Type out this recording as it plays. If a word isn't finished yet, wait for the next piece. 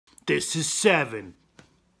This is 7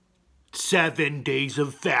 days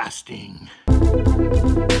of fasting.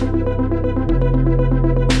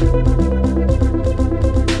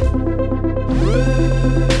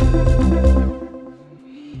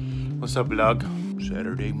 What's up, vlog?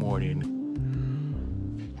 Saturday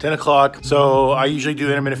morning, 10 o'clock. So I usually do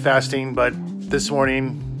intermittent fasting, but this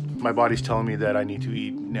morning my body's telling me that I need to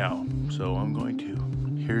eat now. So I'm going to.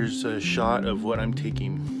 Here's a shot of what I'm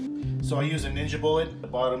taking. So I use a Ninja Bullet. The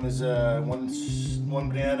bottom is one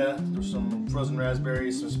banana. There's some frozen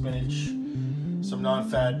raspberries, some spinach, some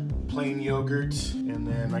non-fat plain yogurt, and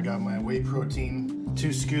then I got my whey protein.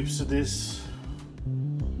 2 scoops of this.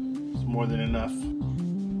 It's more than enough.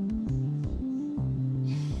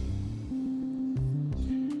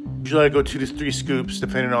 Usually I go 2 to 3 scoops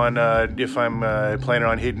depending on if I'm planning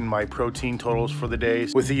on hitting my protein totals for the day.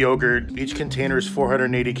 With the yogurt, each container is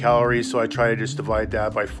 480 calories, so I try to just divide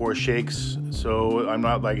that by 4 shakes. So I'm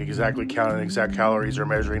not like exactly counting exact calories or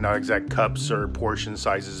measuring out exact cups or portion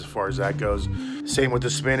sizes as far as that goes. Same with the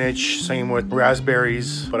spinach, same with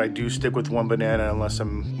raspberries, but I do stick with 1 banana unless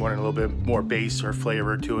I'm wanting a little bit more base or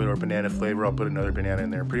flavor to it or banana flavor. I'll put another banana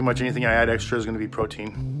in there. Pretty much anything I add extra is going to be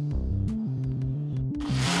protein.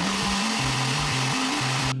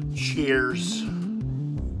 Cheers.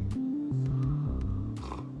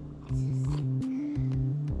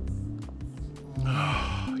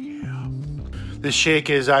 Oh, yeah. This shake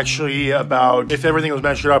is actually about, if everything was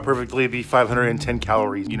measured out perfectly, it'd be 510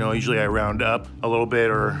 calories. You know, usually I round up a little bit,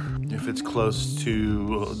 or if it's close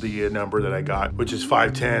to the number that I got, which is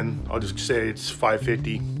 510, I'll just say it's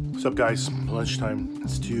 550. What's up, guys? Lunchtime.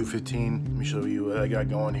 It's 2:15. Let me show you what I got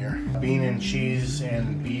going here. Bean and cheese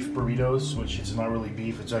and beef burritos, which is not really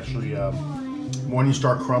beef. It's actually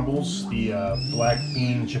Morningstar crumbles, the black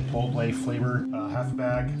bean chipotle flavor, half a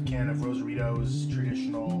bag, can of Rosaritos,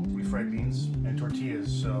 traditional refried beans, and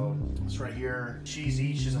tortillas. So it's right here. Cheese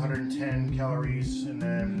each is 110 calories, and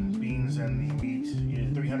then beans and the meat is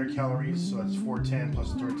 300 calories. So that's 410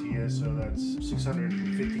 plus the tortilla. So that's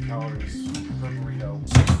 650 calories per burrito,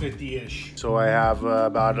 650-ish. So I have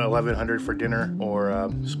about 1,100 for dinner,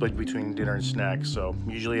 or split between dinner and snacks. So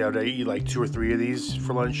usually I would eat like 2 or 3 of these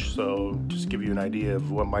for lunch. So just give you an idea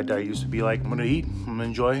of what my diet used to be like. I'm gonna eat, I'm gonna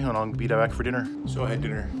enjoy, and I'll be back for dinner. So I had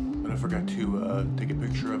dinner, but I forgot to take a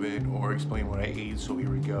picture of it or explain what I ate, so here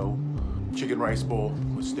we go. Chicken rice bowl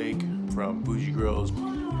with steak from Bougie Grills.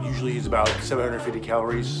 Usually it's about 750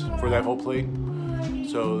 calories for that whole plate.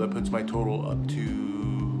 So that puts my total up to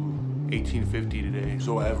 1850 today.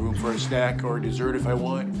 So I have room for a snack or a dessert if I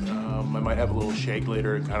want. I might have a little shake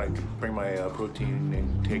later and kind of bring my protein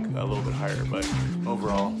and take a little bit higher. But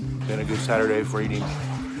overall, been a good Saturday for eating,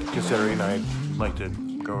 considering I like to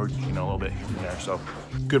go, you know, a little bit here and there. So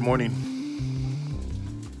good morning.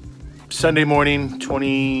 Sunday morning,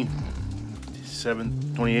 27th,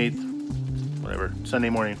 28th, whatever, Sunday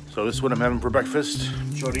morning. So this is what I'm having for breakfast.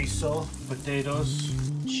 Chorizo, potatoes,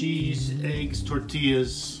 cheese, eggs,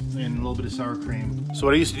 tortillas, and a little bit of sour cream. So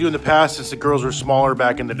what I used to do in the past, since the girls were smaller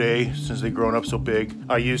back in the day, since they've grown up so big,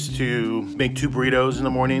 I used to make 2 burritos in the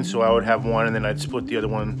morning. So I would have one and then I'd split the other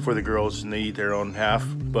one for the girls and they eat their own half.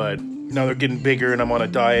 But now they're getting bigger and I'm on a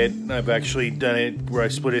diet. I've actually done it where I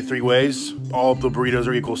split it 3 ways. All of the burritos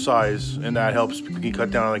are equal size, and that helps me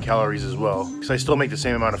cut down on the calories as well. Because I still make the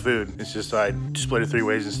same amount of food. It's just I split it 3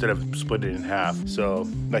 ways instead of split it in half. So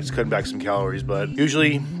that's cutting back some calories. But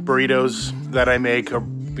usually burritos that I make are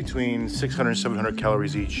between 600 and 700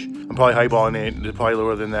 calories each. I'm probably highballing it, it's probably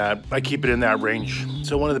lower than that. I keep it in that range.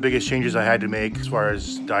 So one of the biggest changes I had to make as far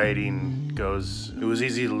as dieting goes, it was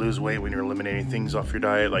easy to lose weight when you're eliminating things off your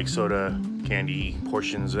diet like soda, candy,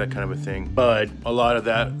 portions, that kind of a thing. But a lot of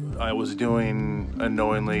that I was doing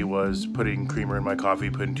unknowingly was putting creamer in my coffee,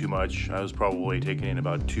 putting too much. I was probably taking in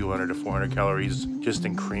about 200 to 400 calories just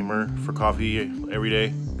in creamer for coffee every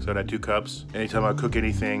day. So I'd have 2 cups. Anytime I cook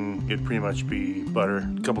anything, it'd pretty much be butter.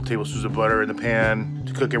 A couple tablespoons of butter in the pan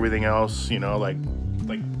to cook everything else, you know, like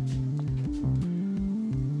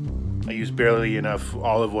I use barely enough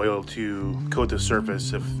olive oil to coat the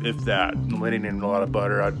surface, if that. Letting in a lot of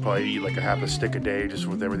butter, I'd probably eat like a half a stick a day just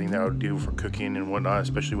with everything that I would do for cooking and whatnot,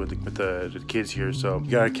 especially with the kids here. So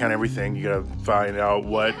you gotta count everything. You gotta find out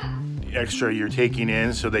what extra you're taking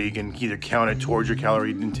in so that you can either count it towards your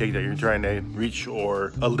calorie intake that you're trying to reach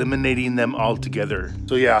or eliminating them altogether.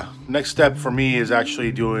 So yeah, next step for me is actually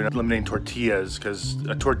eliminating tortillas, because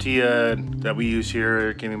a tortilla that we use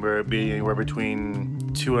here can be anywhere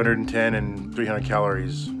between 210 and 300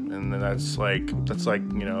 calories. And then that's like,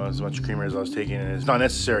 you know, as much creamer as I was taking, and it's not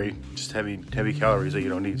necessary, just heavy calories that you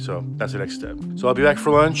don't need. So that's the next step. So I'll be back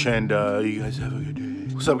for lunch, and you guys have a good day.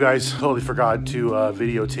 What's up, guys? Totally forgot to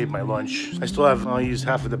videotape my lunch. I'll use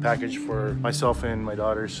half of the package for myself and my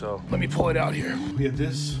daughter, so let me pull it out here. We have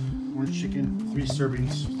this orange chicken, 3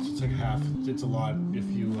 servings. It's like half. It's a lot if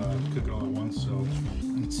you cook it all at once, so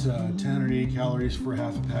it's 1080 calories for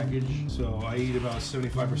half a package. So I eat about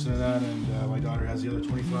 75% of that, and my daughter has the other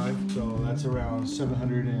 25. So that's around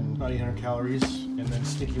 700 and 800 calories. And then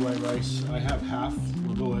sticky white rice, I have half, a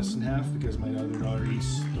little less than half, because my other daughter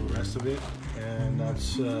eats the rest of it. And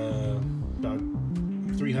that's about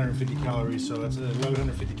 350 calories, so that's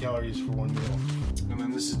 1,150 calories for one meal. And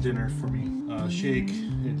then this is dinner for me. Shake,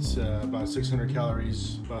 it's about 600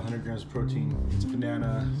 calories, about 100 grams of protein. It's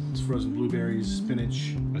banana, it's frozen blueberries,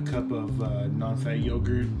 spinach, a cup of non-fat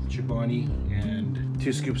yogurt, chobani, and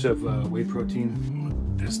 2 scoops of whey protein.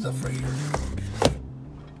 This stuff right here.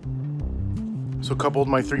 So coupled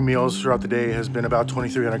my 3 meals throughout the day has been about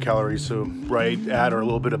 2,300 calories, so right at or a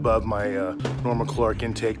little bit above my normal caloric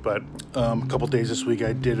intake, but a couple days this week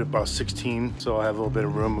I did about 16, so I have a little bit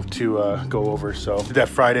of room to go over. So did that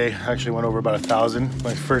Friday, I actually went over about 1,000,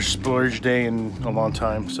 my first splurge day in a long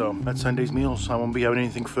time. So that's Sunday's meals. I won't be having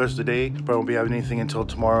anything for the rest of the day, but I won't be having anything until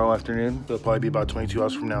tomorrow afternoon. It'll probably be about 22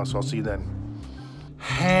 hours from now, so I'll see you then.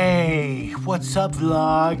 Hey, what's up,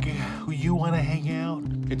 vlog? You wanna hang out?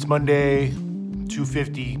 It's Monday,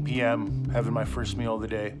 2:50 p.m. having my first meal of the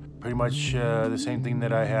day. Pretty much the same thing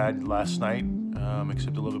that I had last night,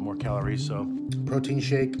 except a little bit more calories. So protein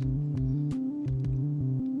shake.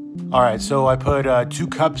 All right, so I put 2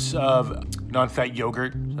 cups of non-fat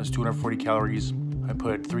yogurt. So that's 240 calories. I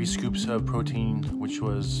put 3 scoops of protein, which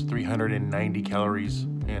was 390 calories.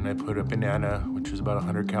 And I put a banana, which was about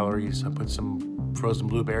 100 calories. I put some frozen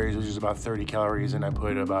blueberries, which is about 30 calories, and I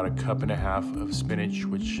put about 1.5 cups of spinach,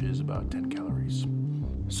 which is about 10 calories.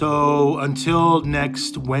 So until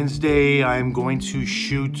next Wednesday, I'm going to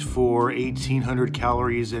shoot for 1,800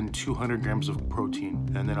 calories and 200 grams of protein,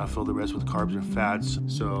 and then I'll fill the rest with carbs and fats.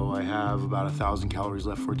 So I have about 1,000 calories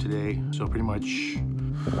left for today. So pretty much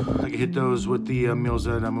I can hit those with the meals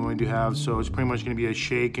that I'm going to have. So it's pretty much going to be a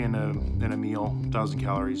shake and a meal, 1,000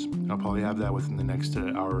 calories. I'll probably have that within the next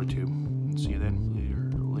hour or 2. See you then.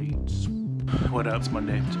 Late. What up? It's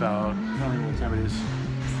Monday. It's about, I don't know what time it is.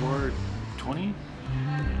 4:20?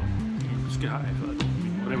 Let's get high.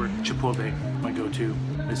 Whatever. Chipotle, my go-to.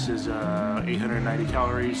 This is 890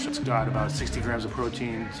 calories. It's got about 60 grams of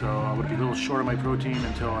protein, so I would be a little short of my protein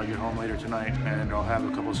until I get home later tonight, and I'll have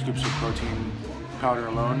a couple of scoops of protein powder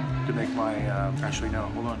alone to make my, actually no,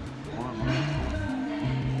 hold on.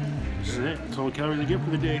 This is it. That's all the calories I get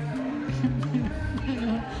for the day.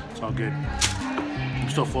 It's all good. I'm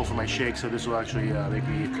still full for my shake, so this will actually make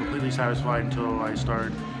me completely satisfied until I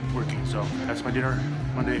start working. So that's my dinner,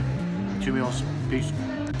 Monday, 2 meals. Peace.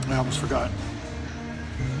 I almost forgot.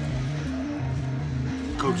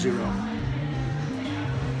 Coke Zero.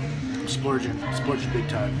 I'm splurging big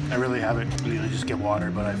time. I really haven't. I usually just get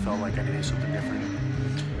water, but I felt like I needed something different.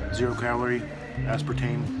 0 calorie,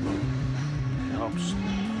 aspartame. It helps.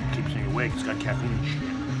 Keeps me awake. It's got caffeine and shit.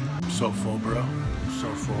 I'm so full, bro.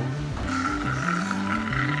 So full.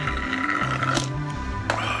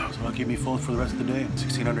 So that'll keep me full for the rest of the day.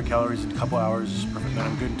 1,600 calories in a couple hours is perfect. Then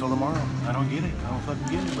I'm good until tomorrow. I don't get it. I don't fucking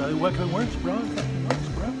get it, brother. What kind of works, bro? It fucking works,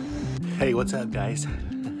 bro. Hey, what's up, guys?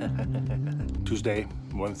 Tuesday,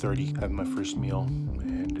 1:30. Having my first meal,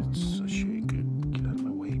 and it's a shake. Get out of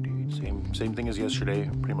my way, dude. Same thing as yesterday,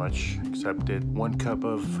 pretty much. Except it 1 cup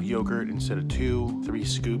of yogurt instead of 2. 3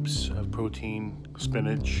 scoops of protein,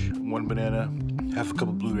 spinach, 1 banana, half a cup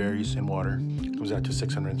of blueberries, and water. Comes out to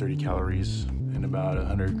 630 calories and about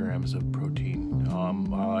 100 grams of protein.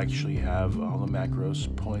 I'll actually have all the macros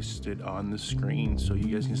posted on the screen so you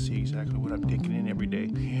guys can see exactly what I'm taking in every day.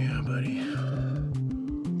 Yeah, buddy.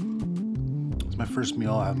 It's my first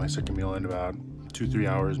meal. I'll have my second meal in about 2-3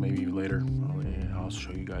 hours, maybe later. I'll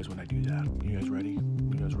show you guys when I do that. You guys ready?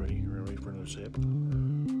 You guys ready? You ready for another sip?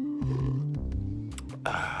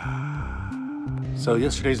 So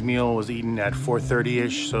yesterday's meal was eaten at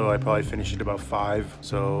 4:30-ish, so I probably finished at about 5.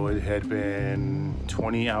 So it had been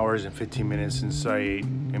 20 hours and 15 minutes since I ate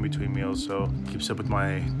in between meals, so keeps up with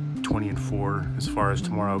my 20 and 4 as far as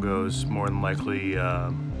tomorrow goes. More than likely,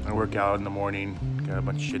 I work out in the morning, got a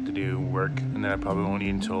bunch of shit to do, work, and then I probably won't eat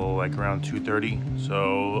until like around 2:30.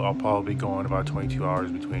 So I'll probably be going about 22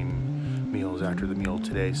 hours between meals after the meal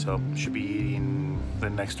today, so should be eating the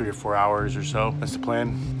next 3 or 4 hours or so. That's the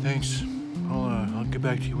plan. Thanks. I'll get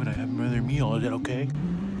back to you when I have another meal. Is that okay?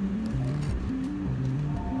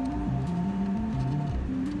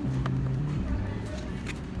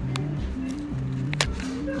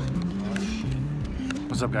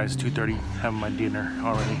 What's up, guys? 2:30. Having my dinner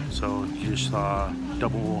already. So you just saw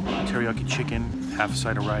double teriyaki chicken, half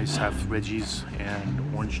side of rice, half veggies,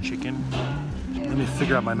 and orange chicken. Let me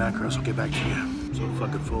figure out my macros, I'll get back to you. I'm so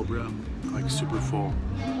fucking full, bro. Like super full.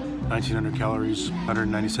 1900 calories,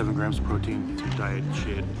 197 grams of protein. It's diet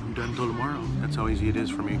shit. I'm done until tomorrow. That's how easy it is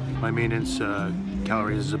for me. My maintenance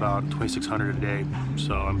calories is about 2,600 a day.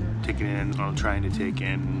 So I'm trying to take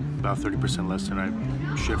in about 30% less than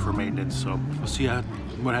I should for maintenance. So we'll see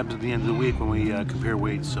what happens at the end of the week when we compare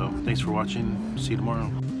weights. So thanks for watching. See you tomorrow.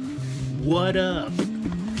 What up?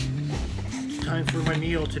 Time for my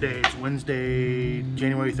meal today. It's Wednesday,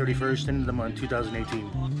 January 31st, end of the month, 2018.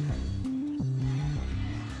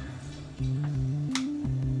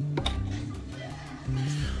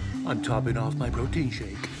 I'm topping off my protein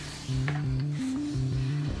shake.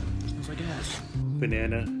 Smells like ass.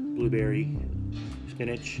 Banana, blueberry,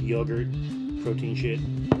 spinach, yogurt, protein shake,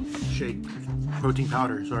 protein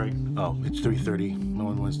powder, sorry. Oh, it's 3:30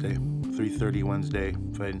 on Wednesday. 3:30 Wednesday,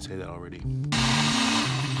 if I didn't say that already.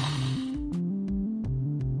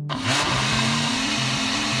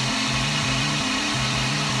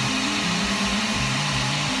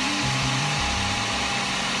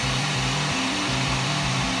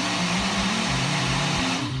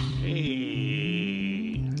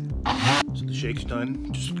 So the shake's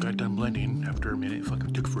done. Just got done blending after a minute.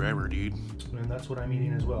 Fucking took forever, dude. And that's what I'm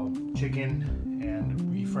eating as well. Chicken and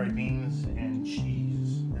refried beans and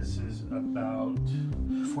cheese. This is about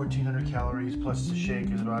 1,400 calories plus the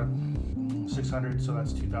shake is about 600, so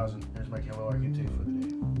that's 2,000. There's my caloric intake for the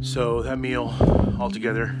day. So that meal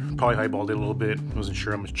altogether, probably highballed it a little bit. I wasn't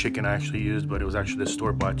sure how much chicken I actually used, but it was actually the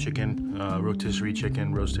store-bought chicken, rotisserie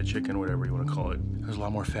chicken, roasted chicken, whatever you want to call it. There's a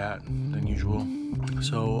lot more fat than usual.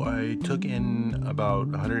 So I took in about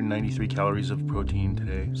 193 calories of protein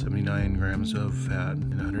today, 79 grams of fat,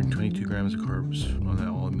 and 122 grams of carbs on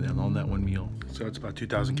that one meal. So it's about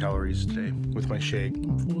 2,000 calories today with my shake.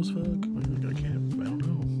 I'm full as fuck. I don't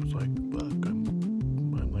know. It's like, fuck,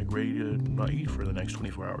 I'm like ready to not eat for the next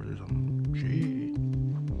 24 hours or something. Shit.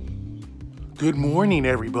 Good morning,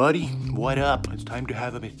 everybody. What up? It's time to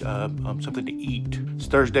have something to eat. It's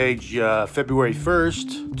Thursday, February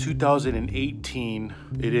 1st, 2018.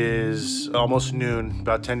 It is almost noon,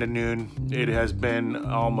 about 10 to noon. It has been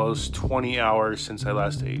almost 20 hours since I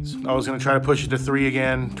last ate. I was gonna try to push it to 3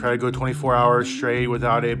 again, try to go 24 hours straight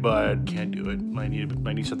without it, but can't do it. I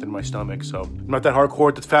need something in my stomach, so I'm not that hardcore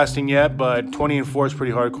at the fasting yet, but 20 and 4 is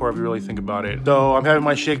pretty hardcore if you really think about it. So I'm having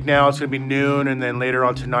my shake now. It's gonna be noon, and then later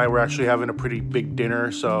on tonight, we're actually having a pretty big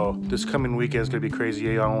dinner. So this coming weekend is gonna be crazy.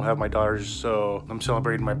 I don't have my daughters, so I'm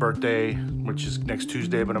celebrating my birthday, which is next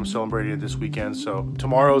Tuesday, but I'm celebrating it this weekend. So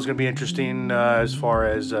tomorrow is gonna be interesting as far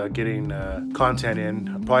as getting content in.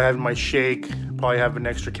 I'm probably having my shake, probably having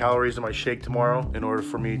extra calories in my shake tomorrow in order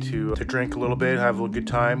for me to drink a little bit, have a good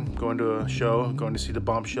time, going to a show, going to see the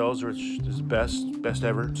Bombshells, which is the best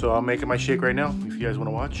ever. So I'm making my shake right now. If you guys want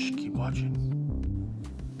to watch, keep watching.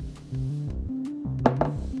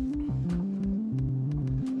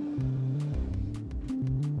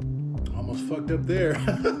 Almost fucked up there.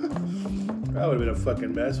 That would have been a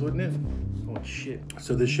fucking mess, wouldn't it? Oh shit.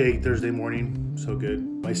 So this shake Thursday morning, so good.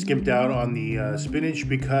 I skimped out on the spinach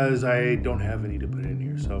because I don't have any to put in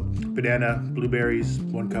here. So banana, blueberries,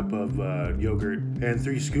 1 cup of yogurt, and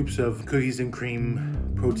 3 scoops of cookies and cream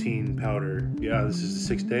protein powder. Yeah, this is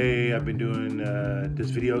the 6th day I've been doing this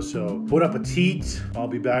video, so bon appetit. I'll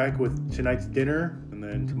be back with tonight's dinner, and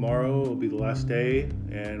then tomorrow will be the last day,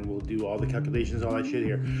 and we'll do all the calculations, all that shit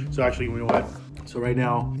here. So actually, you know what? So right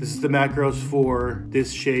now, this is the macros for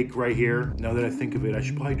this shake right here. Now that I think of it, I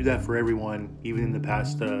should probably do that for everyone, even in the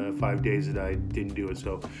past 5 days that I didn't do it.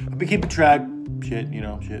 So I've been keeping track, shit,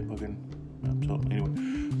 fucking. So anyway,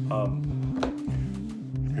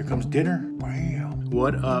 here comes dinner. Wow.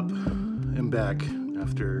 What up? I'm back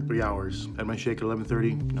after 3 hours. Had my shake at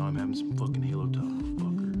 11:30. Now I'm having some fucking Halo Top,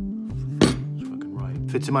 fucker. It's fucking right.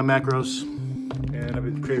 Fits in my macros, and I've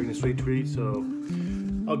been craving a sweet treat, so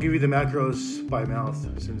I'll give you the macros by mouth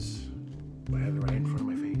since I have it right in front of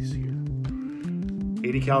my face here.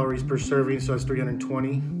 80 calories per serving, so that's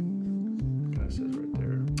 320. Kind of says right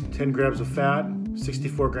there. 10 grams of fat,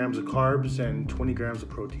 64 grams of carbs, and 20 grams of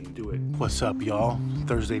protein. Do it. What's up, y'all?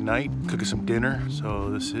 Thursday night, cooking some dinner. So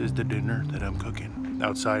this is the dinner that I'm cooking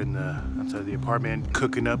outside outside the apartment.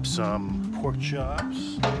 Cooking up some pork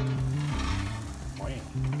chops.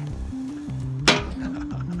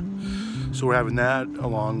 So we're having that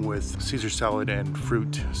along with Caesar salad and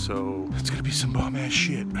fruit. So it's gonna be some bomb ass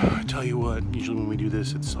shit. I tell you what, usually when we do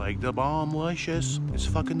this, it's like the bomb-licious. It's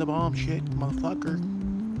fucking the bomb shit, motherfucker.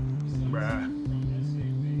 Bruh.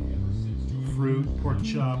 Fruit, pork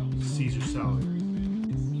chop, Caesar salad.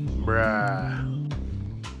 Bruh.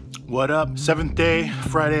 What up? 7th day,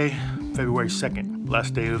 Friday, February 2nd.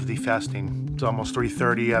 Last day of the fasting. It's almost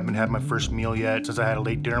 3:30. I haven't had my first meal yet since I had a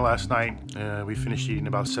late dinner last night. We finished eating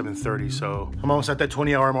about 7:30, so I'm almost at that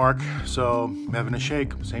 20-hour mark. So I'm having a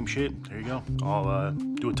shake. Same shit. There you go. I'll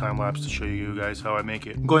do a time lapse to show you guys how I make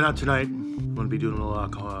it. I'm going out tonight. I'm gonna be doing a little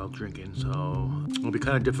alcohol drinking, so it'll be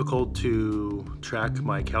kind of difficult to track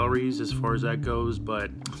my calories as far as that goes,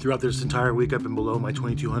 but throughout this entire week I've been below my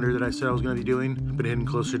 2200 that I said I was gonna be doing. I've been hitting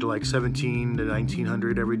closer to like 17 to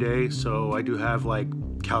 1900 every day, so I do have like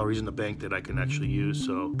calories in the bank that I can actually use.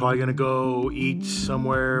 So probably gonna go eat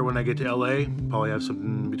somewhere when I get to LA. Probably have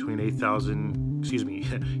something between 8,000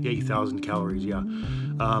 calories, yeah.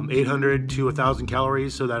 800 to 1,000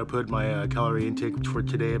 calories, so that'll put my calorie intake for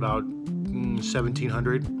today about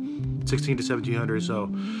 1,700, 16 to 1,700. So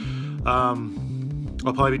I'll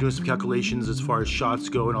probably be doing some calculations as far as shots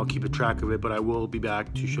go, and I'll keep a track of it, but I will be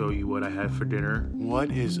back to show you what I had for dinner.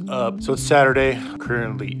 What is up? So it's Saturday. I'm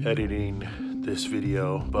currently editing this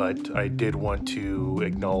video, but I did want to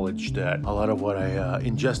acknowledge that a lot of what I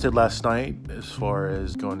ingested last night as far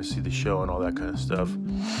as going to see the show and all that kind of stuff,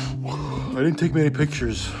 I didn't take many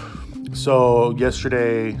pictures. So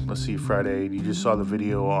yesterday, let's see, Friday, you just saw the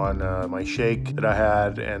video on my shake that I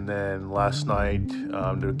had, and then last night,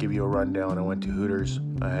 to give you a rundown, I went to Hooters.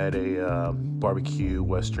 I had a barbecue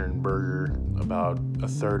Western burger, about a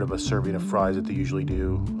third of a serving of fries that they usually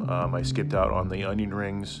do. I skipped out on the onion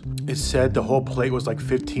rings. It said the whole plate was like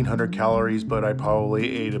 1,500 calories, but I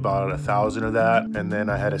probably ate about 1,000 of that. And then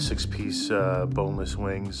I had a 6-piece boneless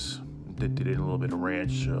wings. Did it in a little bit of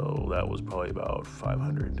ranch, so that was probably about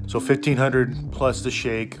 500. So 1,500 plus the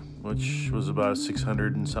shake, which was about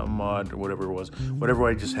 600 and something odd, or whatever it was. Whatever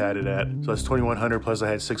I just had it at. So that's 2,100, plus I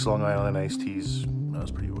had 6 Long Island iced teas. That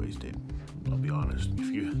was pretty wasted, I'll be honest.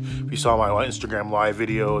 If you saw my Instagram live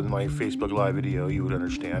video and my Facebook live video, you would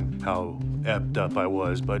understand how epped up I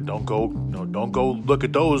was. But don't go look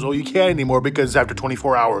at those. Oh, you can't anymore because after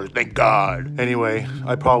 24 hours, thank God. Anyway,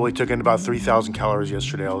 I probably took in about 3,000 calories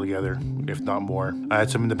yesterday altogether, if not more. I had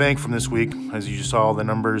some in the bank from this week, as you just saw all the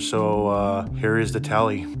numbers, so here is the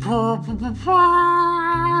tally.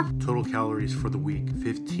 Total calories for the week,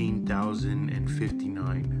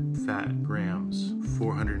 15,059. Fat grams,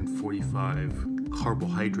 445.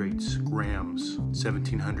 Carbohydrates grams,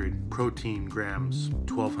 1,700. Protein grams,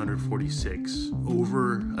 1,246.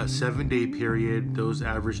 Over a 7-day period, those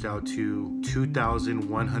averaged out to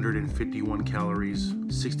 2,151 calories,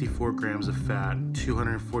 64 grams of fat,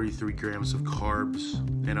 243 grams of carbs,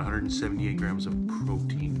 and 178 grams of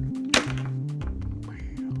protein.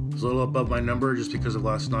 It's a little above my number just because of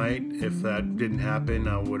last night. If that didn't happen,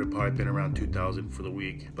 I would have probably been around 2,000 for the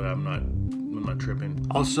week, but I'm not tripping.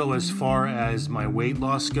 Also, as far as my weight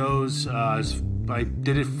loss goes, I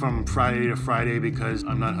did it from Friday to Friday because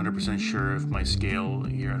I'm not 100% sure if my scale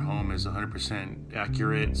here at home is 100%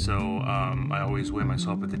 accurate. So I always weigh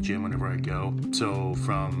myself at the gym whenever I go. So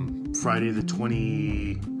from Friday the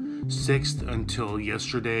 26th until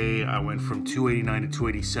yesterday, I went from 289 to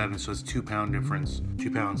 287, so it's a 2-pound difference.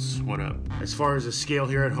 2 pounds, what up? As far as the scale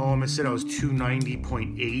here at home, it said I was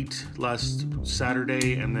 290.8 last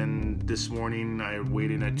Saturday, and then this morning I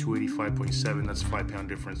weighed in at 285.7. That's a 5-pound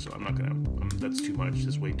difference, so I'm not gonna, that's too much.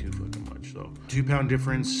 That's way too fucking much. So 2-pound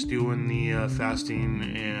difference doing the fasting,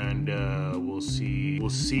 and we'll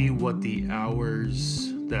see what the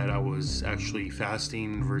hours that I was actually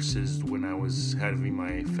fasting versus when I was having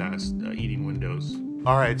my fast eating windows.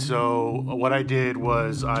 All right, so what I did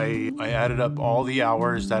was I added up all the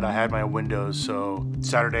hours that I had my windows. So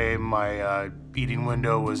Saturday, my eating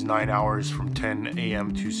window was 9 hours from 10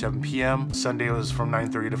 a.m. to 7 p.m. Sunday was from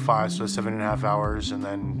 9:30 to 5, so 7.5 hours, and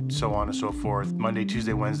then so on and so forth. Monday,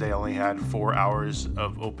 Tuesday, Wednesday, I only had 4 hours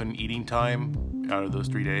of open eating time out of those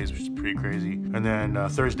 3 days, which is pretty crazy. And then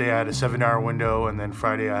Thursday I had a 7-hour window, and then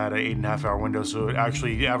Friday I had an 8.5-hour window. So it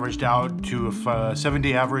actually averaged out to a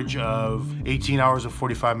 7-day average of 18 hours and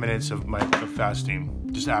 45 minutes of fasting.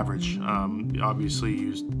 Just average. Obviously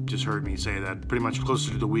you just heard me say that pretty much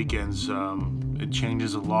closer to the weekends. It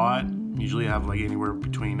changes a lot. Usually I have like anywhere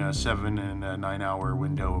between a 7 and a 9-hour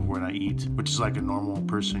window of when I eat, which is like a normal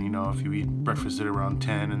person, you know. If you eat breakfast at around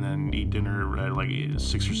 10 and then eat dinner at like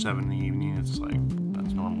 6 or 7 in the evening, it's like,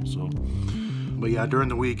 that's normal. So, but yeah, during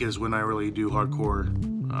the week is when I really do hardcore,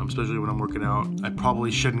 especially when I'm working out. I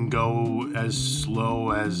probably shouldn't go as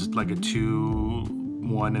slow as like a 2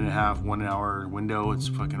 1 hour window. It's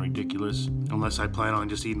fucking ridiculous. Unless I plan on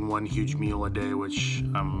just eating one huge meal a day, which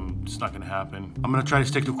it's not gonna happen. I'm gonna try to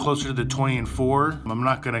stick to closer to the 20 and 4. I'm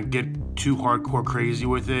not gonna get too hardcore crazy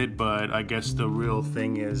with it, but I guess the real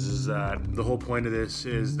thing is that the whole point of this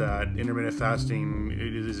is that intermittent fasting,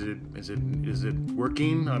 is it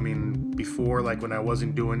working? I mean, before, like when I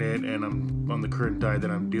wasn't doing it and I'm on the current diet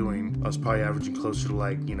that I'm doing, I was probably averaging closer to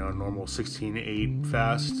like, you know, a normal 16-8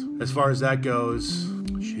 fast. As far as that goes,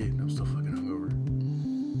 shit, I'm still fucking hungover.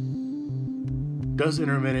 Does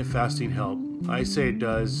intermittent fasting help? I say it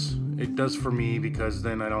does. It does for me because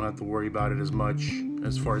then I don't have to worry about it as much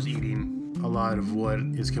as far as eating. A lot of what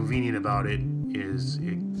is convenient about it is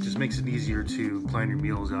it just makes it easier to plan your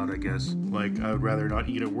meals out, I guess. Like, I would rather not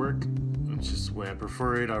eat at work. It's just the way I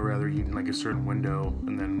prefer it. I'd rather eat in like a certain window,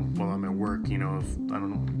 and then while I'm at work, you know, if I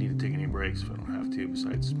don't need to take any breaks, if I don't have to,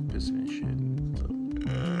 besides pissing and shit. So,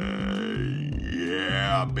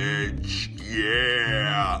 yeah, bitch,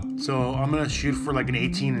 yeah. So I'm gonna shoot for like an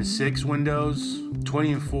 18 and 6 windows.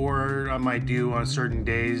 20 and 4 I might do on certain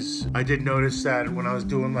days. I did notice that when I was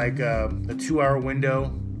doing like a 2-hour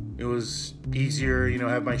window, it was easier, you know,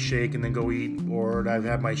 have my shake and then go eat, or I've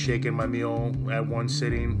had my shake and my meal at one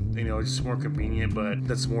sitting. You know, it's more convenient, but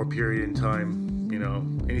that's more period in time. You know,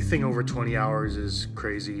 anything over 20 hours is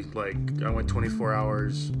crazy. Like, I went 24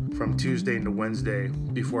 hours from Tuesday into Wednesday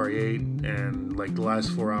before I ate, and like the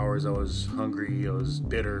last 4 hours I was hungry, I was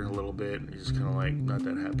bitter a little bit, just kind of like not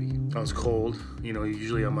that happy. I was cold, you know,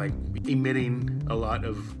 usually I'm like emitting a lot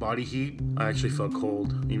of body heat. I actually felt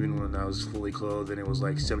cold even when I was fully clothed and it was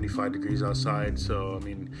like 75 degrees outside. So I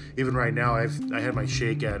mean, even right now, I had my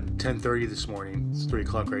shake at 10:30 this morning. It's 3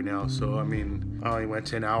 o'clock right now, so I mean, I only went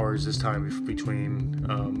 10 hours this time between.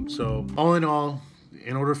 So all in all,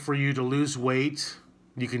 in order for you to lose weight,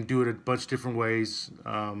 you can do it a bunch of different ways.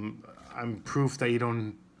 I'm proof that you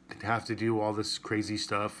don't have to do all this crazy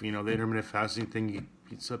stuff. You know, the intermittent fasting thing,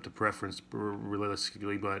 it's up to preference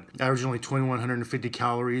realistically, but I averaged only 2,150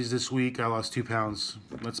 calories this week. I lost 2 pounds.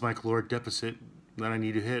 That's my caloric deficit that I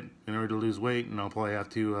need to hit in order to lose weight, and I'll probably have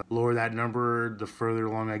to lower that number the further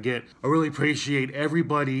along I get. I really appreciate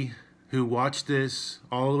everybody who watched this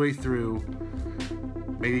all the way through.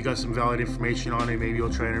 Maybe you got some valid information on it. Maybe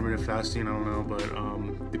you'll try intermittent fasting, I don't know. But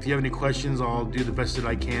if you have any questions, I'll do the best that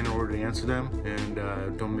I can in order to answer them. And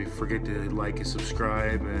don't forget to like and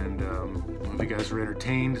subscribe. And I hope you guys were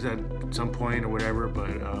entertained at some point or whatever.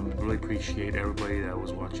 But really appreciate everybody that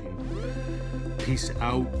was watching. Peace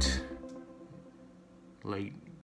out. Late.